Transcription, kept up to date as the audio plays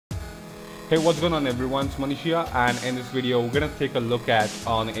Hey, what's going on everyone, it's Manish here, and in this video we're going to take a look at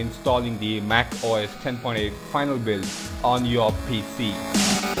on installing the Mac OS 10.8 final build on your PC.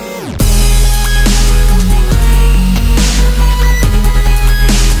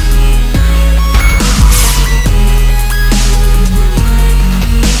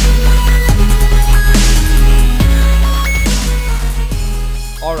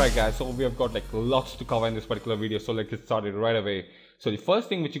 Alright guys, so we have got like lots to cover in this particular video, so let's get started right away. So the first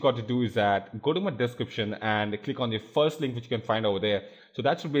thing which you got to do is that go to my description and click on the first link which you can find over there. So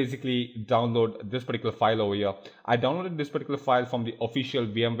that should basically download this particular file over here. I downloaded this particular file from the official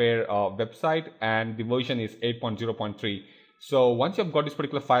VMware website, and the version is 8.0.3. So once you've got this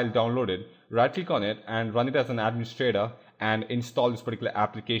particular file downloaded, right click on it and run it as an administrator and install this particular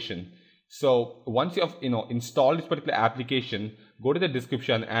application. So once you have installed this particular application, go to the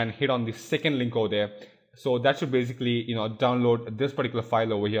description and hit on the second link over there. So that should basically download this particular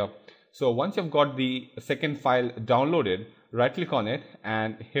file over here. So once you've got the second file downloaded, right click on it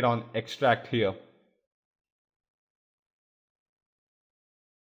and hit on extract here.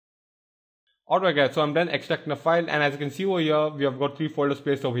 Alright guys, so I'm done extracting the file, and as you can see over here, we have got 3 folders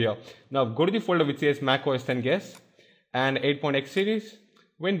placed over here. Now go to the folder which says Mac OS 10 Guest and 8.x series,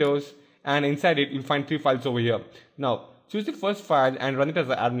 Windows, and inside it you'll find 3 files over here. Now choose the first file and run it as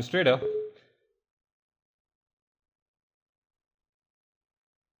an administrator.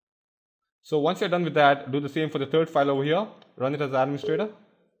 So once you're done with that, do the same for the third file over here, run it as an administrator.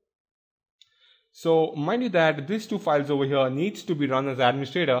 So mind you that these 2 files over here needs to be run as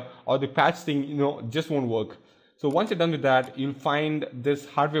administrator, or the patch thing just won't work. So once you're done with that, you'll find this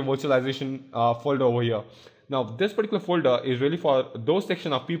hardware virtualization folder over here. Now this particular folder is really for those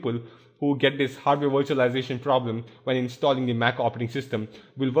section of people who get this hardware virtualization problem when installing the Mac operating system.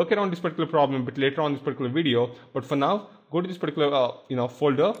 We'll work around this particular problem a bit later on this particular video, but for now, go to this particular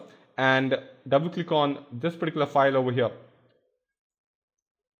folder and double click on this particular file over here.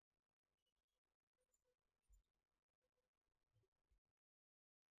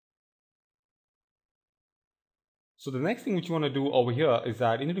 So the next thing which you want to do over here is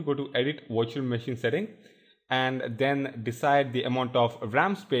that you need to go to edit virtual machine setting and then decide the amount of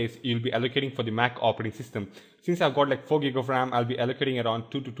RAM space you'll be allocating for the Mac operating system. Since I've got like 4 GB of RAM, I'll be allocating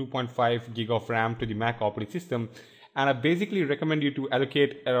around 2 to 2.5 GB of RAM to the Mac operating system. And I basically recommend you to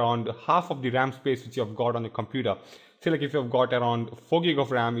allocate around half of the RAM space which you have got on your computer. Say like if you have got around 4 GB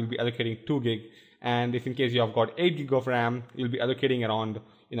of RAM, you'll be allocating 2 GB. And if in case you have got 8 GB of RAM, you'll be allocating around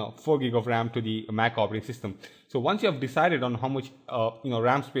 4 GB of RAM to the Mac operating system. So once you have decided on how much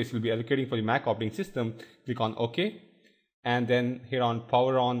RAM space you'll be allocating for the Mac operating system, click on OK, and then hit on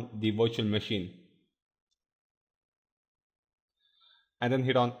power on the virtual machine, and then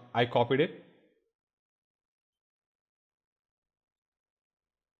hit on I copied it.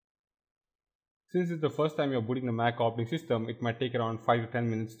 Since it's the first time you're booting the Mac operating system, it might take around 5 to 10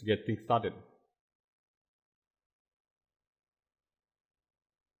 minutes to get things started.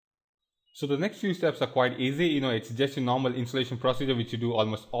 So the next few steps are quite easy. It's just a normal installation procedure which you do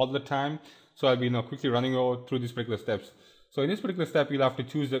almost all the time. So I'll be quickly running over through these particular steps. So in this particular step, you'll have to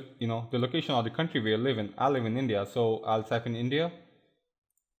choose the the location or the country where you live in. I live in India, so I'll type in India,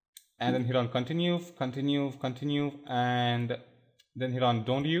 and then hit on continue, and then hit on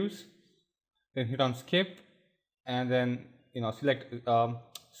don't use. Then hit on skip, and then select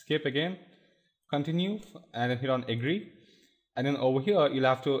skip again, continue, and then hit on agree. And then over here you'll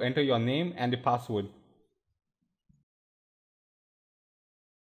have to enter your name and the password.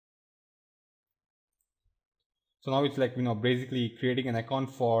 So now it's like basically creating an account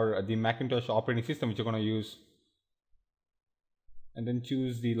for the Macintosh operating system which you're going to use. And then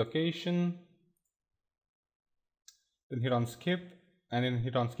choose the location, then hit on skip, and then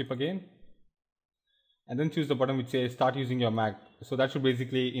hit on skip again. And then choose the button which says start using your Mac. So that should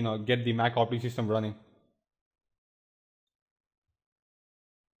basically get the Mac operating system running.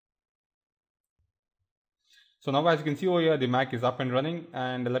 So now as you can see over here, the Mac is up and running,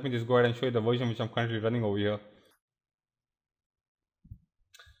 and let me just go ahead and show you the version which I'm currently running over here.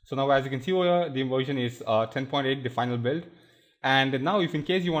 So now as you can see over here, the version is 10.8, the final build. And now if in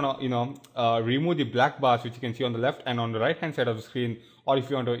case you want to remove the black bars which you can see on the left and on the right hand side of the screen, or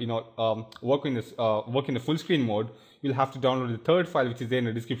if you want to work in the full screen mode, you'll have to download the third file which is there in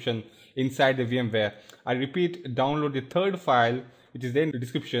the description inside the VMware. I repeat, download the third file which is there in the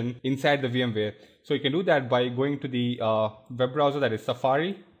description inside the VMware. So you can do that by going to the web browser, that is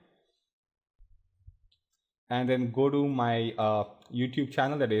Safari, and then go to my YouTube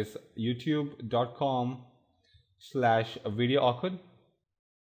channel, that is youtube.com/Videoorchard.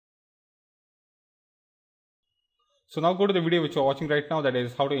 So now go to the video which you're watching right now, that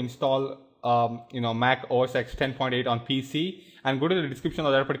is how to install Mac OS X 10.8 on PC, and go to the description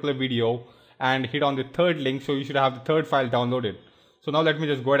of that particular video and hit on the third link. So you should have the third file downloaded. So now let me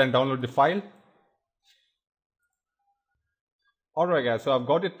just go ahead and download the file. Alright guys, so I've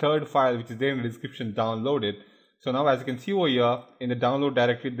got the third file which is there in the description downloaded. So now as you can see over here in the download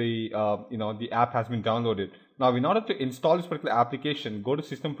directory, the app has been downloaded. Now in order to install this particular application, go to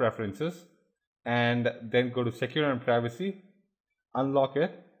System Preferences and then go to Secure and Privacy, unlock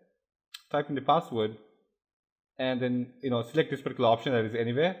it, type in the password, and then select this particular option, that is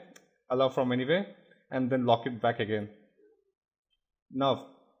Anywhere, allow from anywhere, and then lock it back again. Now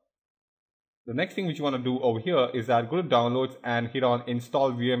the next thing which you want to do over here is that go to Downloads and hit on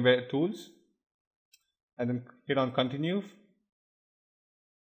Install VMware Tools, and then hit on Continue,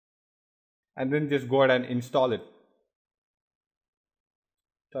 and then just go ahead and install it.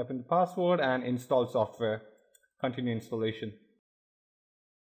 Type in the password and install software, continue installation.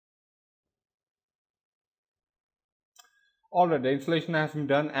 Alright, the installation has been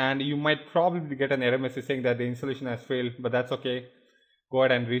done, and you might probably get an error message saying that the installation has failed, but that's okay. Go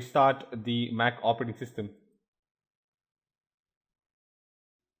ahead and restart the Mac operating system.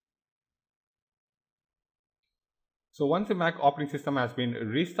 So once the Mac operating system has been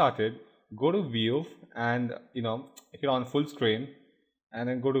restarted, go to View and hit on full screen, and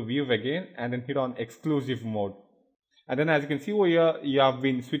then go to View again and then hit on exclusive mode. And then as you can see over here, you have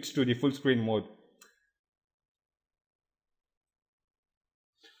been switched to the full screen mode.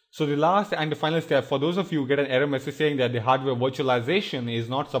 So the last and the final step, for those of you who get an error message saying that the hardware virtualization is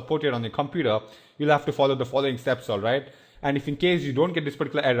not supported on your computer, you'll have to follow the following steps, alright? And if in case you don't get this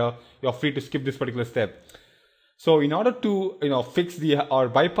particular error, you're free to skip this particular step. So in order to fix or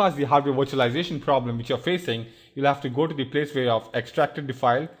bypass the hardware virtualization problem which you're facing, you'll have to go to the place where you've extracted the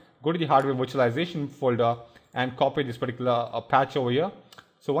file, go to the hardware virtualization folder and copy this particular patch over here.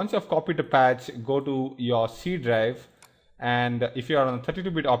 So once you've copied the patch, go to your C drive. And if you are on a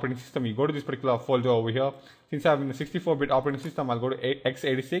 32-bit operating system, you go to this particular folder over here. Since I'm in a 64-bit operating system, I'll go to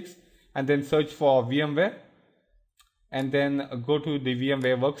x86 and then search for VMware, and then go to the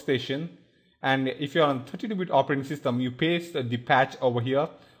VMware workstation. And if you're on a 32-bit operating system, you paste the patch over here.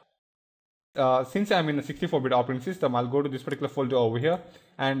 Since I'm in a 64-bit operating system, I'll go to this particular folder over here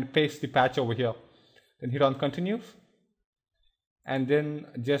and paste the patch over here. Then hit on Continue, and then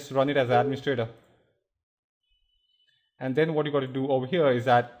just run it as an administrator. And then what you got to do over here is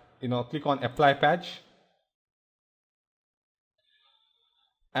that click on Apply Patch,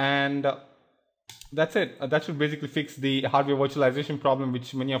 and that's it. That should basically fix the hardware virtualization problem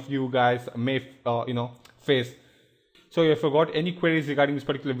which many of you guys may face. So if you got any queries regarding this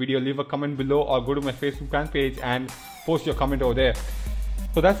particular video, leave a comment below or go to my Facebook fan page and post your comment over there.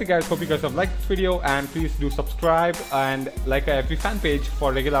 So that's it guys, hope you guys have liked this video, and please do subscribe and like our every fan page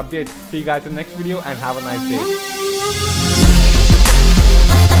for regular updates. See you guys in the next video and have a nice day.